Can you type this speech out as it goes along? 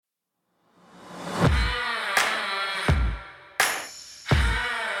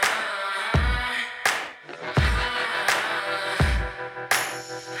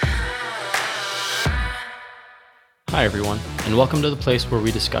Hi everyone, and welcome to the place where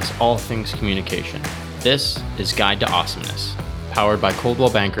we discuss all things communication. This is Guide to Awesomeness, powered by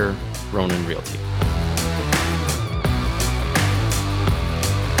Coldwell Banker, Ronan Realty.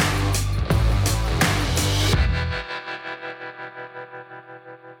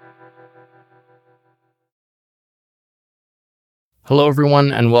 Hello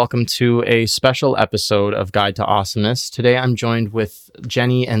everyone, and welcome to a special episode of Guide to Awesomeness. Today I'm joined with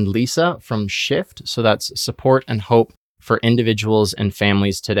Jenny and Lisa from Shift, so that's Support and Hope for Individuals and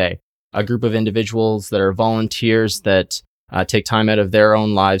Families Today, a group of individuals that are volunteers that take time out of their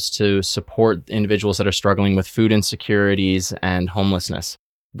own lives to support individuals that are struggling with food insecurities and homelessness.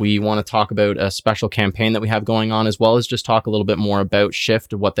 We want to talk about a special campaign that we have going on, as well as just talk a little bit more about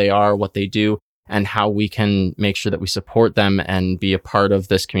Shift, what they are, what they do, and how we can make sure that we support them and be a part of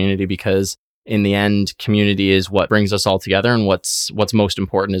this community, because in the end, community is what brings us all together. And what's most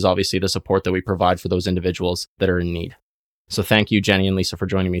important is obviously the support that we provide for those individuals that are in need. So thank you, Jenny and Lisa, for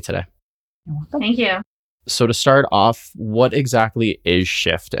joining me today. Thank you. So to start off, what exactly is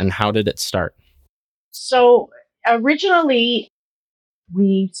Shift and how did it start? So originally,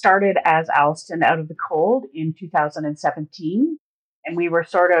 we started as Alliston Out of the Cold in 2017. And we were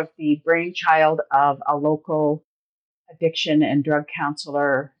sort of the brainchild of a local addiction and drug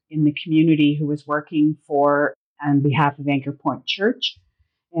counselor in the community who was working on behalf of Anchor Point Church.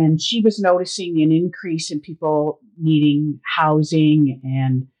 And she was noticing an increase in people needing housing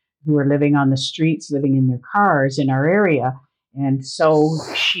and who were living on the streets, living in their cars in our area. And so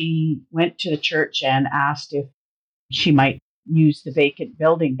she went to the church and asked if she might use the vacant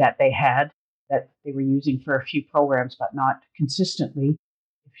building that they had, that they were using for a few programs, but not consistently,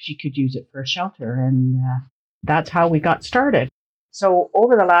 if she could use it for a shelter. And that's how we got started. So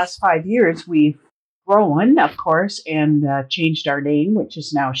over the last 5 years, we've grown, of course, and changed our name, which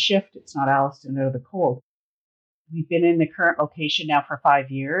is now Shift. It's not Alliston Out of the Cold. We've been in the current location now for 5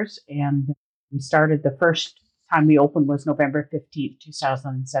 years, and we started, the first time we opened was November 15th,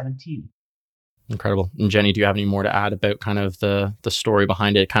 2017. Incredible. And Jenny, do you have any more to add about kind of the story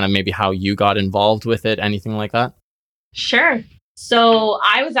behind it, kind of maybe how you got involved with it, anything like that? Sure. So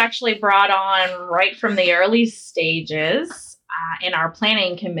I was actually brought on right from the early stages in our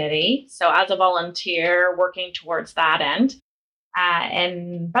planning committee. So as a volunteer working towards that end.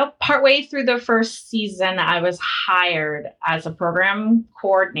 And about partway through the first season, I was hired as a program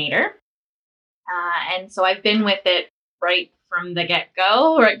coordinator. And so I've been with it right from the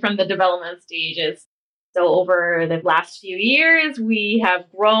get-go, right from the development stages. So over the last few years, we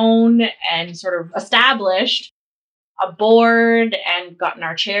have grown and sort of established a board and gotten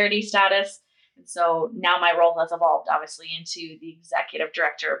our charity status. And so now my role has evolved, obviously, into the executive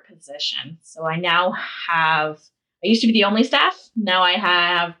director position. So I used to be the only staff. Now I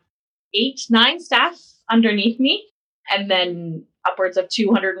have 9 staff underneath me, and then upwards of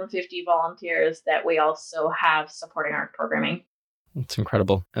 250 volunteers that we also have supporting our programming. That's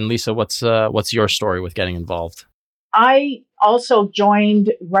incredible. And Lisa, what's your story with getting involved? I also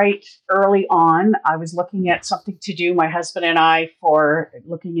joined right early on. I was looking at something to do, my husband and I, for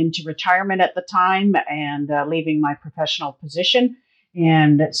looking into retirement at the time and leaving my professional position.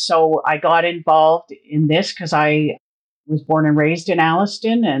 And so I got involved in this because I was born and raised in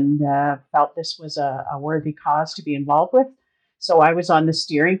Alliston and felt this was a worthy cause to be involved with. So I was on the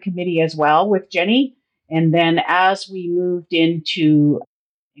steering committee as well with Jenny. And then as we moved into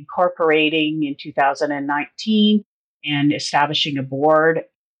incorporating in 2019 and establishing a board,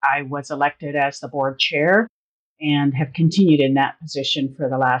 I was elected as the board chair and have continued in that position for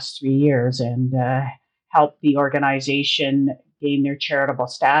the last 3 years and helped the organization gain their charitable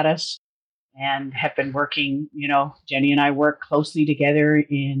status and have been working, Jenny and I work closely together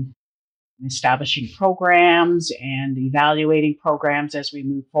in establishing programs and evaluating programs as we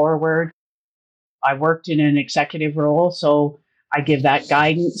move forward. I worked in an executive role, so I give that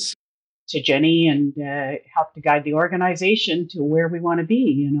guidance to Jenny and help to guide the organization to where we want to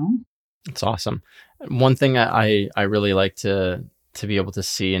be, It's awesome. One thing I really like to be able to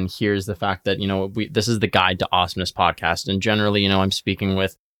see and hear is the fact that, this is the Guide to Awesomeness podcast. And generally, I'm speaking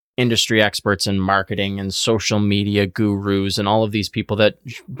with industry experts in marketing and social media gurus and all of these people that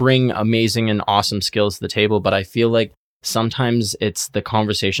bring amazing and awesome skills to the table. But I feel like sometimes it's the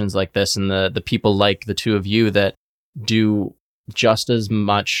conversations like this and the people like the two of you that do just as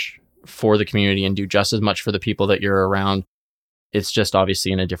much for the community and do just as much for the people that you're around. It's just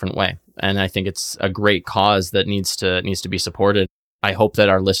obviously in a different way. And I think it's a great cause that needs to be supported. I hope that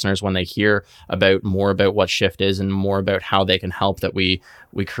our listeners, when they hear more about what Shift is and more about how they can help, that we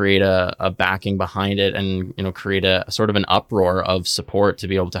create a backing behind it and create a sort of an uproar of support to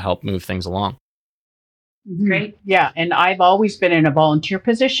be able to help move things along. Great. Yeah, and I've always been in a volunteer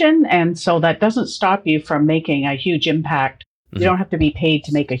position, and so that doesn't stop you from making a huge impact. You don't have to be paid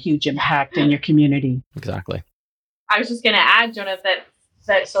to make a huge impact in your community. Exactly. I was just going to add, Jonah,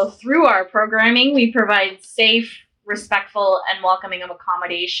 that so through our programming, we provide safe, respectful, and welcoming of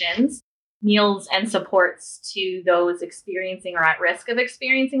accommodations, meals, and supports to those experiencing or at risk of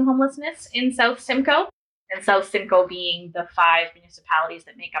experiencing homelessness in South Simcoe. And South Simcoe being the 5 municipalities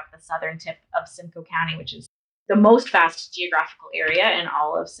that make up the southern tip of Simcoe County, which is the most vast geographical area in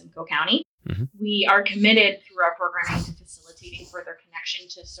all of Simcoe County. We are committed through our programming to facilitating further connection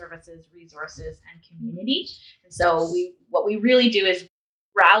to services, resources, and community. And so what we really do is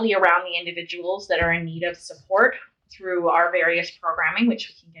rally around the individuals that are in need of support through our various programming, which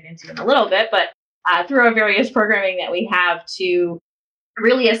we can get into in a little bit, but through our various programming that we have to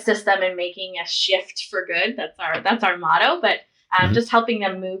really assist them in making a shift for good. That's our motto, but just helping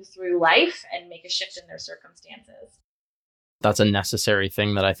them move through life and make a shift in their circumstances. That's a necessary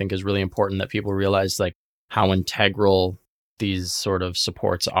thing that I think is really important, that people realize like how integral these sort of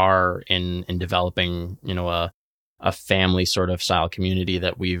supports are in developing, a family sort of style community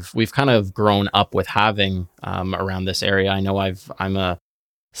that we've kind of grown up with having around this area. I know I'm a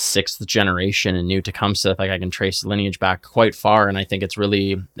 6th generation in New Tecumseh. Like I can trace the lineage back quite far, and I think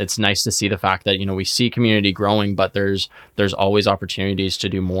it's nice to see the fact that we see community growing, but there's always opportunities to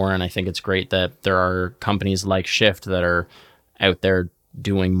do more. And I think it's great that there are companies like Shift that are out there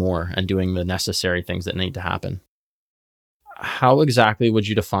doing more and doing the necessary things that need to happen. How exactly would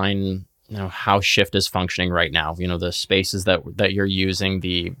you define how Shift is functioning right now? The spaces that you're using,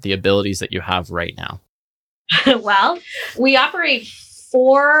 the abilities that you have right now. Well, we operate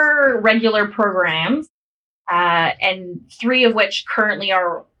 4 regular programs, and 3 of which currently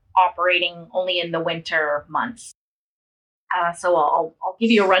are operating only in the winter months. So I'll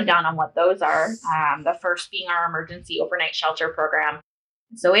give you a rundown on what those are. The first being our emergency overnight shelter program.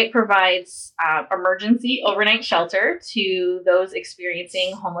 So it provides emergency overnight shelter to those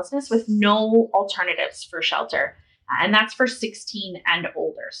experiencing homelessness with no alternatives for shelter. And that's for 16 and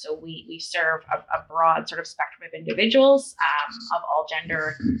older. So we serve a broad sort of spectrum of individuals of all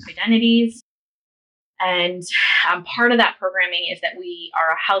gender identities. And part of that programming is that we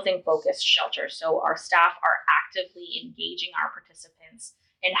are a housing-focused shelter. So our staff are actively engaging our participants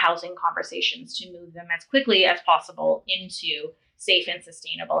in housing conversations to move them as quickly as possible into safe and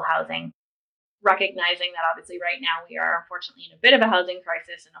sustainable housing, recognizing that obviously right now we are unfortunately in a bit of a housing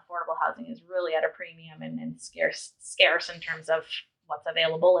crisis, and affordable housing is really at a premium and scarce in terms of what's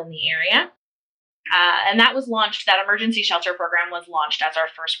available in the area. And that emergency shelter program was launched as our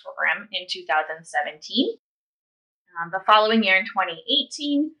first program in 2017. The following year in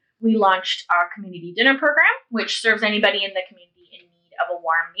 2018, we launched our community dinner program, which serves anybody in the community in need of a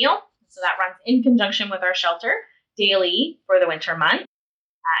warm meal. So that runs in conjunction with our shelter daily for the winter month.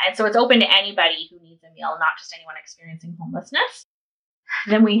 And so it's open to anybody who needs a meal, not just anyone experiencing homelessness.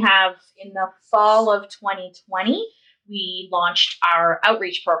 Then we have, in the fall of 2020, we launched our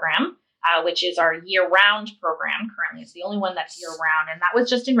outreach program, which is our year-round program. Currently, it's the only one that's year-round. And that was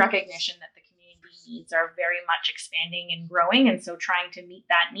just in recognition that the community needs are very much expanding and growing. And so trying to meet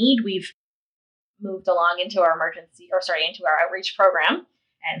that need, we've moved along into our outreach program.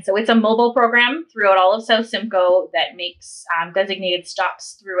 And so it's a mobile program throughout all of South Simcoe that makes designated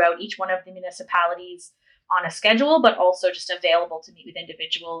stops throughout each one of the municipalities on a schedule, but also just available to meet with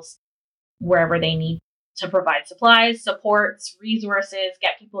individuals wherever they need to provide supplies, supports, resources,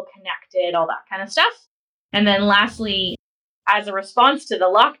 get people connected, all that kind of stuff. And then lastly, as a response to the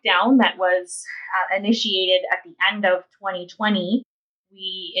lockdown that was initiated at the end of 2020,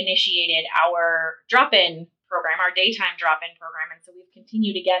 we initiated our drop-in program, our daytime drop-in program. And so we've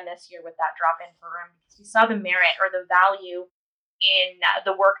continued again this year with that drop-in program because we saw the merit or the value in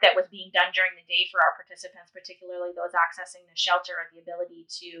the work that was being done during the day for our participants, particularly those accessing the shelter, or the ability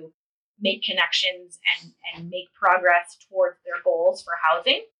to make connections and make progress towards their goals for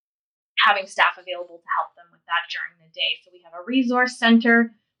housing, having staff available to help them with that during the day. So we have a resource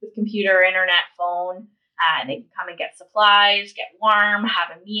center with computer, internet, phone. They can come and get supplies, get warm,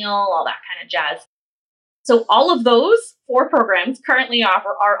 have a meal, all that kind of jazz. So all of those 4 programs currently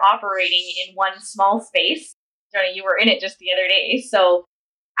are operating in one small space. Jonah, you were in it just the other day. So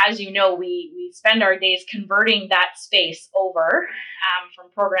as you know, we spend our days converting that space over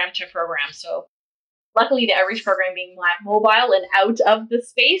from program to program. So luckily, the outreach program being mobile and out of the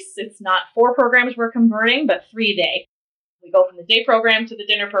space, it's not 4 programs we're converting, but 3 a day. We go from the day program to the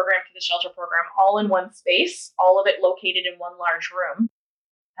dinner program to the shelter program, all in one space, all of it located in one large room.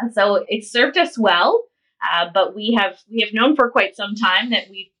 And so it served us well. But we have known for quite some time that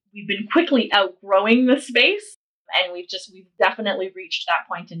we we've been quickly outgrowing the space, and we've definitely reached that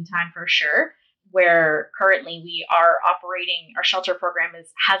point in time for sure, where currently we are operating, our shelter program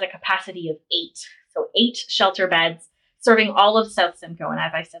has a capacity of 8. So 8 shelter beds serving all of South Simcoe. And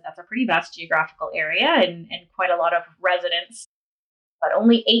as I said, that's a pretty vast geographical area and quite a lot of residents, but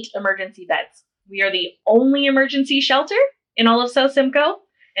only 8 emergency beds. We are the only emergency shelter in all of South Simcoe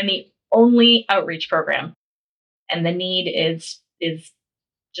and the only outreach program. And the need is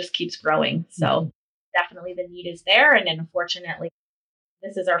just keeps growing. So definitely the need is there. And unfortunately,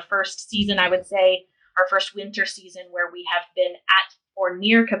 this is our first season, I would say, our first winter season where we have been at or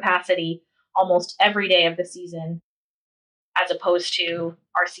near capacity almost every day of the season, as opposed to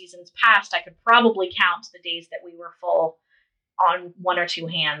our seasons past. I could probably count the days that we were full on 1 or 2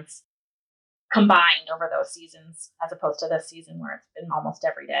 hands combined over those seasons, as opposed to this season where it's been almost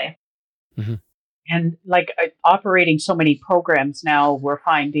every day. Mm-hmm. And like operating so many programs now, we're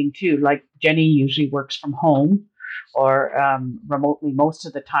finding too, like Jenny usually works from home or remotely most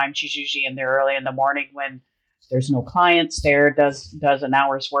of the time. She's usually in there early in the morning when there's no clients there, does an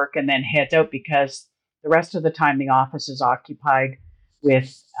hour's work and then heads out, because the rest of the time the office is occupied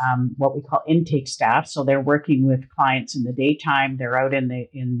with what we call intake staff. So they're working with clients in the daytime. They're out in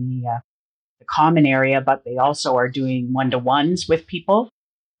the common area, but they also are doing one-to-ones with people.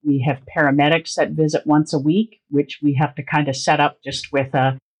 We have paramedics that visit once a week, which we have to kind of set up just with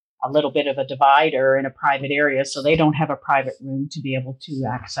a little bit of a divider in a private area. So they don't have a private room to be able to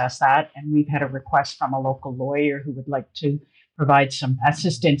access that. And we've had a request from a local lawyer who would like to provide some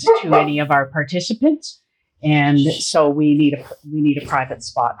assistance to any of our participants. And so we need a private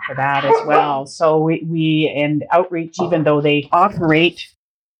spot for that as well. So we and outreach, even though they operate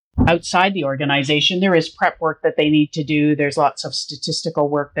outside the organization, there is prep work that they need to do. There's lots of statistical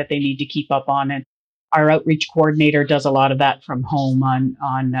work that they need to keep up on. And our outreach coordinator does a lot of that from home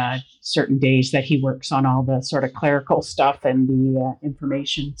on certain days that he works on all the sort of clerical stuff and the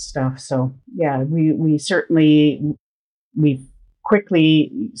information stuff. So yeah, we've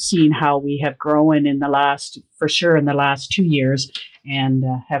quickly seen how we have grown in the last 2 years and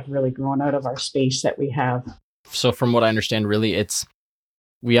have really grown out of our space that we have. So from what I understand, really,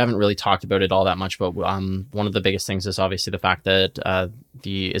 we haven't really talked about it all that much, but one of the biggest things is obviously the fact that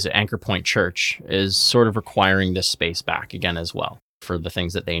Anchor Point Church is sort of requiring this space back again as well for the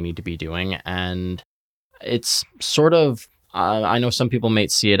things that they need to be doing. And it's sort of, I know some people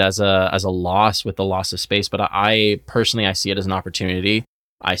might see it as a loss with the loss of space, but I personally see it as an opportunity.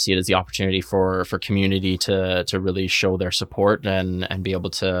 I see it as the opportunity for community to really show their support and be able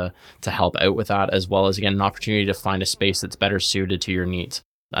to help out with that, as well as, again, an opportunity to find a space that's better suited to your needs.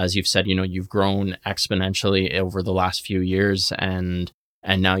 As you've said, you've grown exponentially over the last few years, and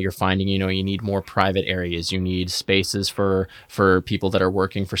now you're finding, you need more private areas. You need spaces for people that are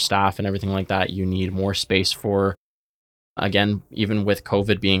working, for staff and everything like that. You need more space for, again, even with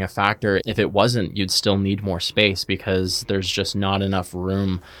COVID being a factor, if it wasn't, you'd still need more space because there's just not enough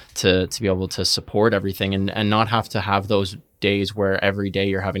room to be able to support everything and not have to have those days where every day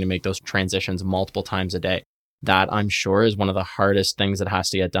you're having to make those transitions multiple times a day. That, I'm sure, is one of the hardest things that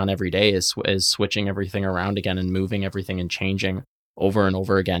has to get done every day is switching everything around again and moving everything and changing over and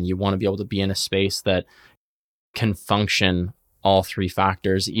over again. You want to be able to be in a space that can function all 3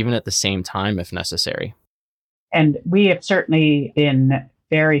 factors, even at the same time, if necessary. And we have certainly been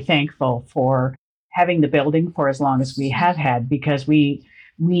very thankful for having the building for as long as we have had, because we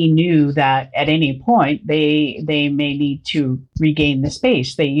knew that at any point they may need to regain the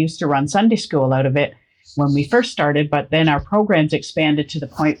space. They used to run Sunday school out of it when we first started, but then our programs expanded to the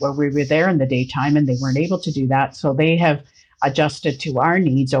point where we were there in the daytime and they weren't able to do that. So they have adjusted to our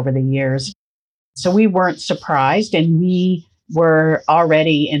needs over the years. So we weren't surprised, and we were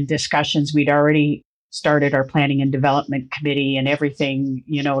already in discussions. We'd already started our planning and development committee and everything,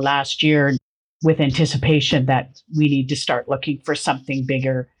 last year, with anticipation that we need to start looking for something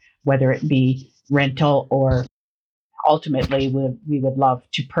bigger, whether it be rental or ultimately we would love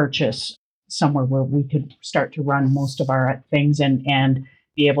to purchase somewhere where we could start to run most of our things and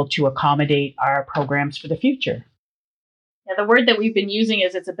be able to accommodate our programs for the future. Yeah, the word that we've been using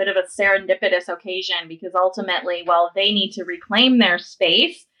is it's a bit of a serendipitous occasion, because ultimately, while they need to reclaim their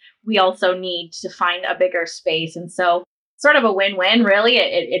space, we also need to find a bigger space. And so sort of a win-win, really.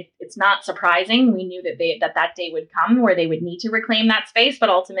 It's not surprising. We knew that day would come where they would need to reclaim that space, but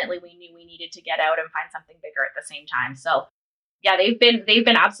ultimately we knew we needed to get out and find something bigger at the same time. So yeah, they've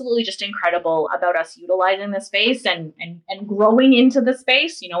been absolutely just incredible about us utilizing the space and growing into the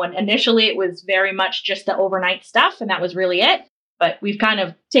space. And initially it was very much just the overnight stuff, and that was really it. But we've kind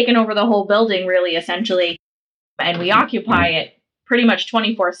of taken over the whole building, really, essentially, and we occupy it pretty much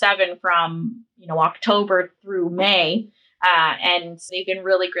 24/7 from, October through May. And they've been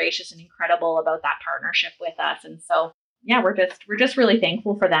really gracious and incredible about that partnership with us. And so, yeah, we're just really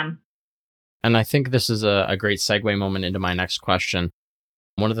thankful for them. And I think this is a great segue moment into my next question.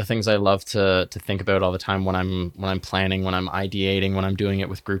 One of the things I love to think about all the time when I'm planning, when I'm ideating, when I'm doing it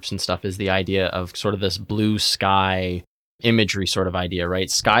with groups and stuff is the idea of sort of this blue sky imagery sort of idea, right?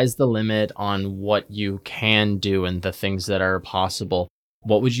 Sky's the limit on what you can do and the things that are possible.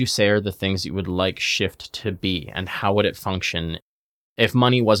 What would you say are the things you would like Shift to be, and how would it function if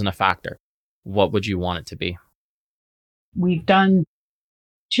money wasn't a factor? What would you want it to be? We've done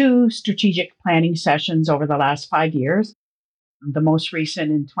 2 strategic planning sessions over the last 5 years, the most recent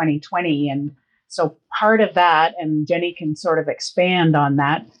in 2020. And so part of that, and Jenny can sort of expand on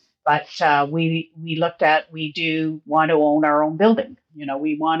that, but we looked at, we do want to own our own building.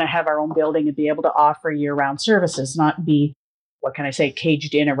 We want to have our own building and be able to offer year-round services, not be, what can I say,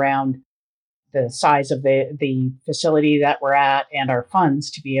 caged in around the size of the facility that we're at and our funds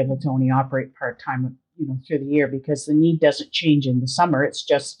to be able to only operate part-time, through the year, because the need doesn't change in the summer. It's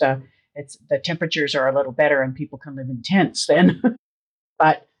just, it's the temperatures are a little better and people can live in tents then.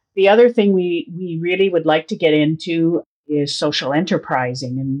 But the other thing we really would like to get into is social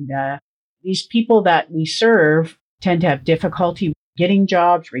enterprising. And these people that we serve tend to have difficulty getting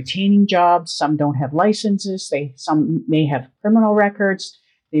jobs, retaining jobs. Some don't have licenses. Some may have criminal records.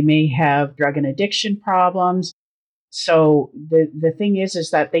 They may have drug and addiction problems. So the thing is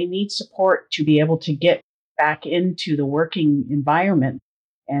that they need support to be able to get back into the working environment.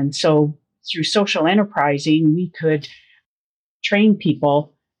 And so through social enterprising, we could train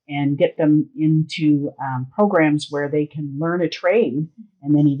people and get them into programs where they can learn a trade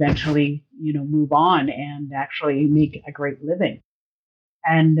and then eventually, move on and actually make a great living.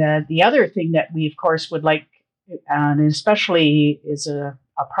 And the other thing that we, of course, would like, and especially is a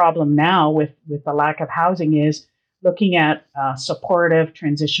problem now with the lack of housing, is looking at supportive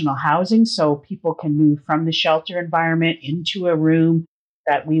transitional housing so people can move from the shelter environment into a room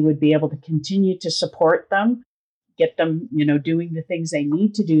that we would be able to continue to support them, get them, doing the things they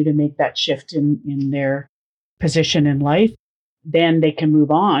need to do to make that shift in their position in life. Then they can move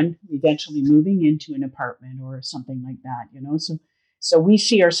on, eventually moving into an apartment or something like that, So we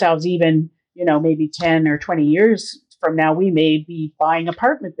see ourselves even, maybe 10 or 20 years from now, we may be buying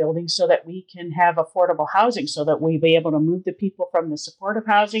apartment buildings so that we can have affordable housing, so that we'll be able to move the people from the supportive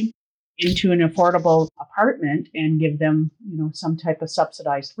housing into an affordable apartment and give them, some type of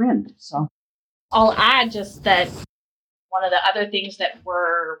subsidized rent. So I'll add just that one of the other things that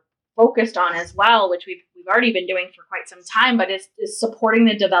we're focused on as well, which we've already been doing for quite some time, but is supporting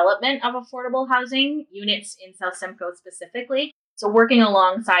the development of affordable housing units in South Simcoe specifically. So working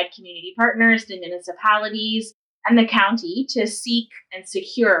alongside community partners, the municipalities, and the county to seek and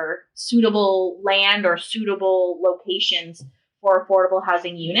secure suitable land or suitable locations for affordable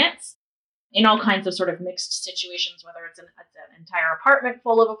housing units in all kinds of sort of mixed situations, whether it's an entire apartment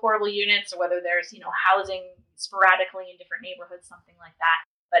full of affordable units or whether there's, housing sporadically in different neighborhoods, something like that.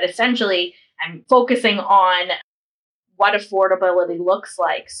 But essentially, I'm focusing on what affordability looks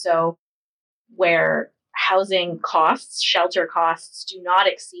like. So where housing costs, shelter costs, do not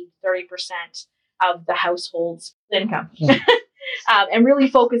exceed 30% of the household's income. Yeah. And really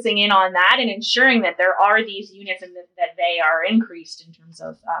focusing in on that and ensuring that there are these units and that they are increased in terms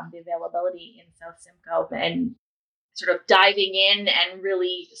of the availability in South Simcoe, and sort of diving in and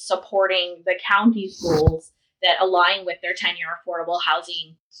really supporting the county's goals that align with their 10-year affordable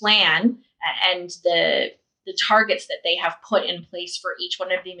housing plan and the targets that they have put in place for each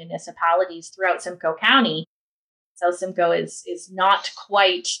one of the municipalities throughout Simcoe County. South Simcoe is not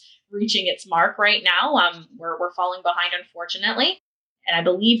quite reaching its mark right now. We're falling behind, unfortunately. And I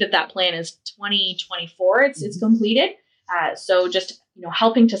believe that plan is 2024. It's completed. So just,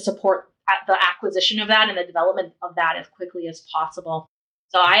 helping to support the acquisition of that and the development of that as quickly as possible.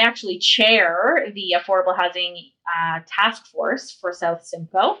 So I actually chair the Affordable Housing Task Force for South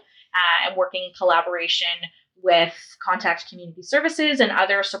Simcoe. I'm working in collaboration with Contact Community Services and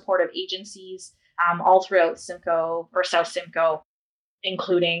other supportive agencies all throughout Simcoe or South Simcoe,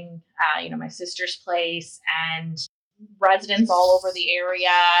 including, my sister's place and residents all over the area,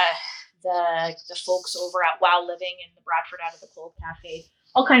 the folks over at Wow Living and the Bradford Out of the Cold Cafe.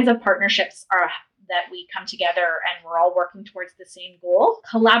 All kinds of partnerships that we come together and we're all working towards the same goal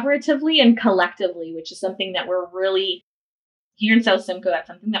collaboratively and collectively, which is something that we're really here in South Simcoe. That's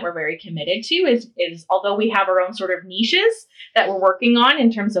something that we're very committed to is although we have our own sort of niches that we're working on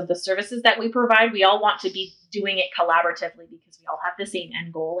in terms of the services that we provide, we all want to be doing it collaboratively because we all have the same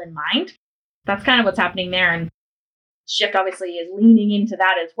end goal in mind. That's kind of what's happening there. And Shift obviously is leaning into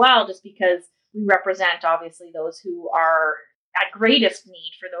that as well, just because we represent obviously those who are at greatest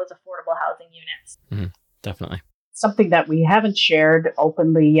need for those affordable housing units. Mm-hmm. Definitely. Something that we haven't shared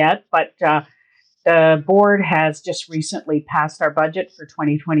openly yet, but the board has just recently passed our budget for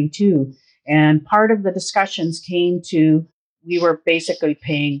 2022. And part of the discussions came to, we were basically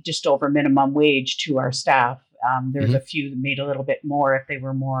paying just over minimum wage to our staff. There's a few that made a little bit more if they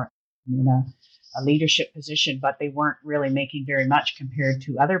were more in a leadership position, but they weren't really making very much compared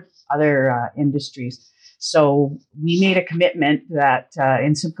to other industries. So we made a commitment that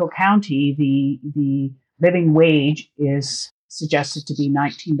in Simcoe County, the living wage is suggested to be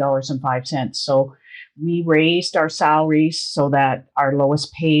 $19.05. So we raised our salaries so that our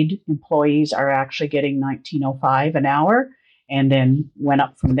lowest paid employees are actually getting $19.05 an hour, and then went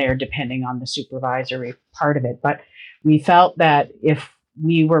up from there depending on the supervisory part of it. But we felt that if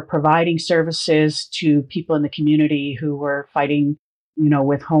we were providing services to people in the community who were fighting,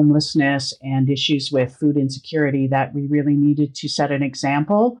 with homelessness and issues with food insecurity, that we really needed to set an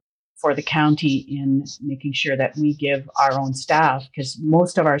example for the county in making sure that we give our own staff, because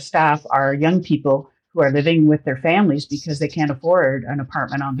most of our staff are young people who are living with their families because they can't afford an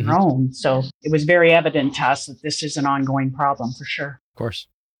apartment on their own. So it was very evident to us that this is an ongoing problem for sure. Of course.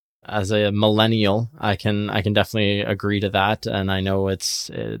 As a millennial, I can definitely agree to that. And I know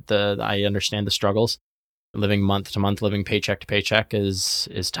I understand the struggles. Living month to month, living paycheck to paycheck is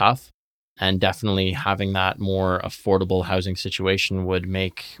tough. And definitely having that more affordable housing situation would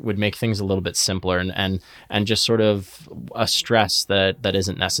make things a little bit simpler and just sort of a stress that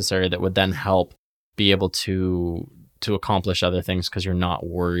isn't necessary, that would then help be able to accomplish other things, because you're not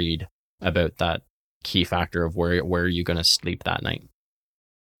worried about that key factor of where are you going to sleep that night.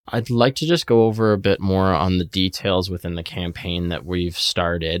 I'd like to just go over a bit more on the details within the campaign that we've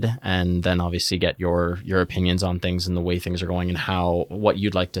started, and then obviously get your opinions on things and the way things are going, and what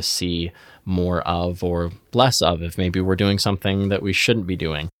you'd like to see more of or less of, if maybe we're doing something that we shouldn't be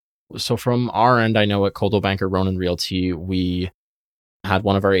doing. So from our end, I know at Coldwell Banker Ronan Realty, we had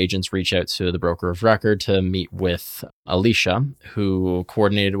one of our agents reach out to the broker of record to meet with Alicia, who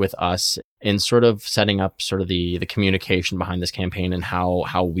coordinated with us in sort of setting up sort of the communication behind this campaign and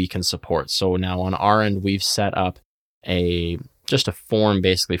how we can support. So now on our end, we've set up just a form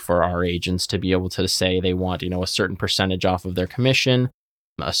basically for our agents to be able to say they want, a certain percentage off of their commission,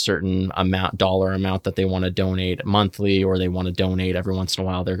 a certain dollar amount that they want to donate monthly, or they want to donate every once in a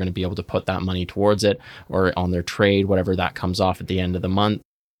while. They're going to be able to put that money towards it, or on their trade, whatever that comes off at the end of the month.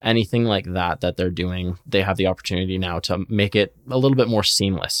 Anything like that they're doing, they have the opportunity now to make it a little bit more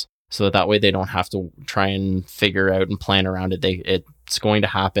seamless, so that way they don't have to try and figure out and plan around it. It's going to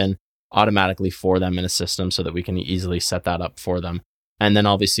happen automatically for them in a system, so that we can easily set that up for them. And then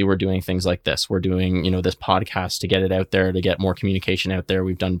obviously we're doing things like this. We're doing, this podcast to get it out there, to get more communication out there.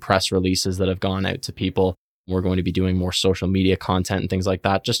 We've done press releases that have gone out to people. We're going to be doing more social media content and things like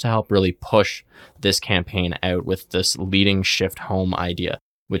that, just to help really push this campaign out with this leading Shift Home idea,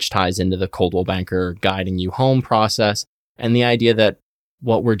 which ties into the Coldwell Banker Guiding You Home process, and the idea that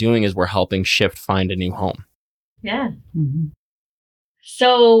what we're doing is we're helping Shift find a new home. Yeah. Mm-hmm.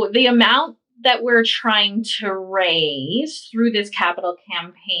 So the amount that we're trying to raise through this capital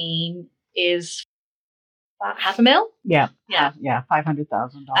campaign is $500,000. Yeah.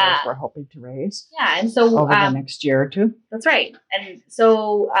 $500,000 we're hoping to raise. Yeah, and so over the next year or two. That's right. And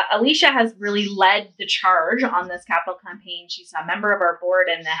so Alicia has really led the charge on this capital campaign. She's a member of our board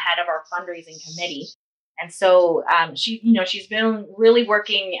and the head of our fundraising committee. And so she's been really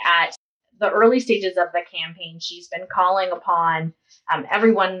working at the early stages of the campaign. She's been calling upon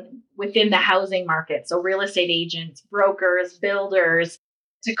everyone within the housing market, so real estate agents, brokers, builders,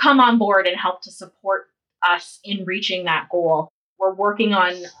 to come on board and help to support us in reaching that goal. We're working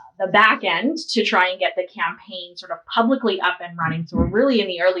on the back end to try and get the campaign sort of publicly up and running. So we're really in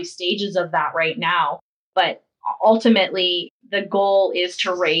the early stages of that right now. But ultimately, the goal is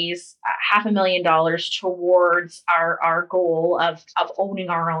to raise $500,000 towards our goal of owning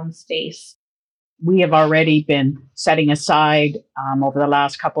our own space. We have already been setting aside over the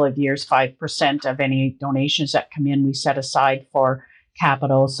last couple of years, 5% of any donations that come in, we set aside for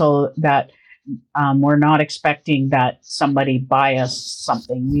capital, so that we're not expecting that somebody buy us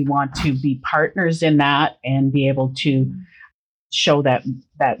something. We want to be partners in that and be able to show that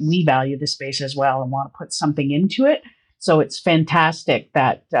we value the space as well and want to put something into it. So it's fantastic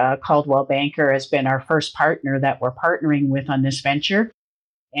that Coldwell Banker has been our first partner that we're partnering with on this venture.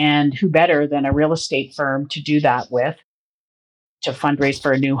 And who better than a real estate firm to do that with, to fundraise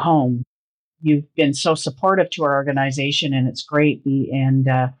for a new home. You've been so supportive to our organization, and it's great. And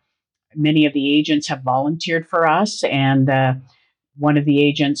Many of the agents have volunteered for us, and one of the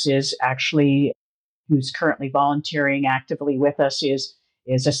agents is actually who's currently volunteering actively with us is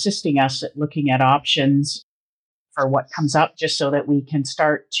assisting us at looking at options for what comes up, just so that we can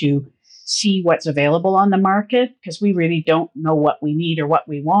start to see what's available on the market, because we really don't know what we need or what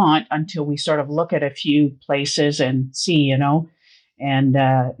we want until we sort of look at a few places and see, and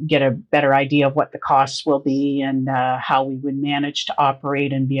get a better idea of what the costs will be and how we would manage to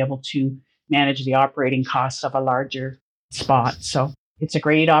operate and be able to manage the operating costs of a larger spot. So it's a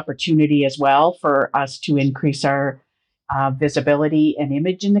great opportunity as well for us to increase our visibility and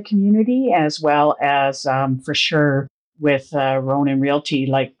image in the community, as well as for sure with Ronan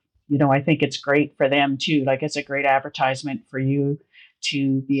Realty. I think it's great for them too. It's a great advertisement for you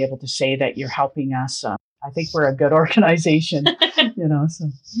to be able to say that you're helping us. I think we're a good organization, so.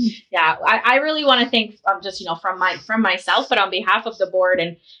 Yeah, I really want to thank just, from myself, but on behalf of the board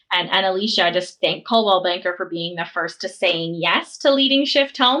and Alicia, I just thank Coldwell Banker for being the first to saying yes to leading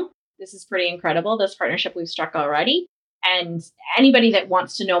Shift Home. This is pretty incredible, this partnership we've struck already. And anybody that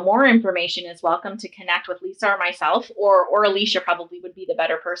wants to know more information is welcome to connect with Lisa or myself, or Alicia probably would be the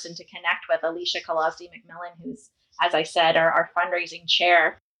better person to connect with, Alicia Kolosny McMillan, who's, as I said, our fundraising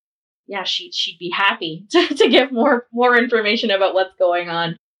chair. Yeah, she'd be happy to give more information about what's going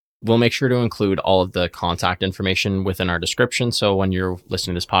on. We'll make sure to include all of the contact information within our description. So when you're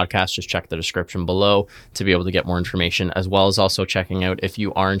listening to this podcast, just check the description below to be able to get more information, as well as also checking out if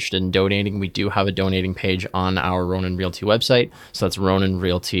you are interested in donating. We do have a donating page on our Ronan Realty website. So that's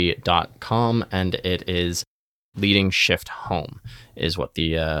ronanrealty.com, and it is Leading Shift Home is what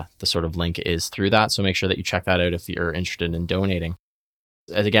the sort of link is through that. So make sure that you check that out if you're interested in donating.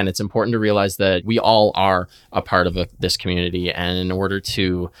 Again, it's important to realize that we all are a part of this community, and in order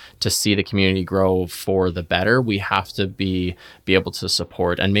to see the community grow for the better, we have to be able to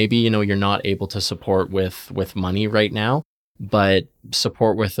support. And maybe you're not able to support with money right now, but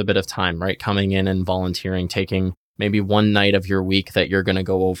support with a bit of time, right? Coming in and volunteering, taking maybe one night of your week that you're going to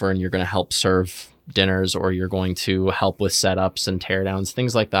go over and you're going to help serve dinners, or you're going to help with setups and teardowns,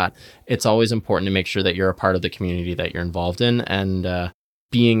 things like that. It's always important to make sure that you're a part of the community that you're involved in, and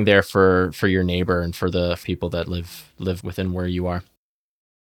being there for your neighbor and for the people that live within where you are.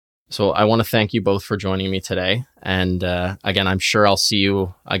 So I want to thank you both for joining me today. And again, I'm sure I'll see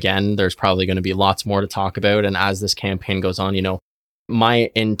you again. There's probably going to be lots more to talk about. And as this campaign goes on, my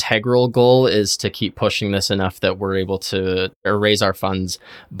integral goal is to keep pushing this enough that we're able to raise our funds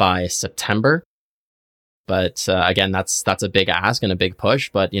by September. But again, that's a big ask and a big push.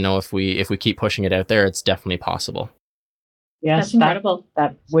 But if we keep pushing it out there, it's definitely possible. Yes, that's incredible.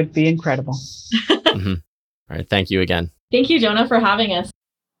 That would be incredible. Mm-hmm. All right. Thank you again. Thank you, Jonah, for having us.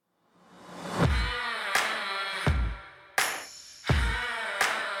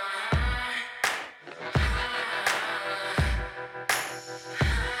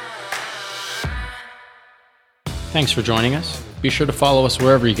 Thanks for joining us. Be sure to follow us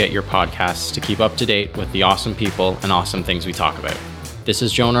wherever you get your podcasts to keep up to date with the awesome people and awesome things we talk about. This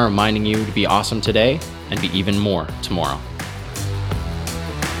is Jonah reminding you to be awesome today and be even more tomorrow.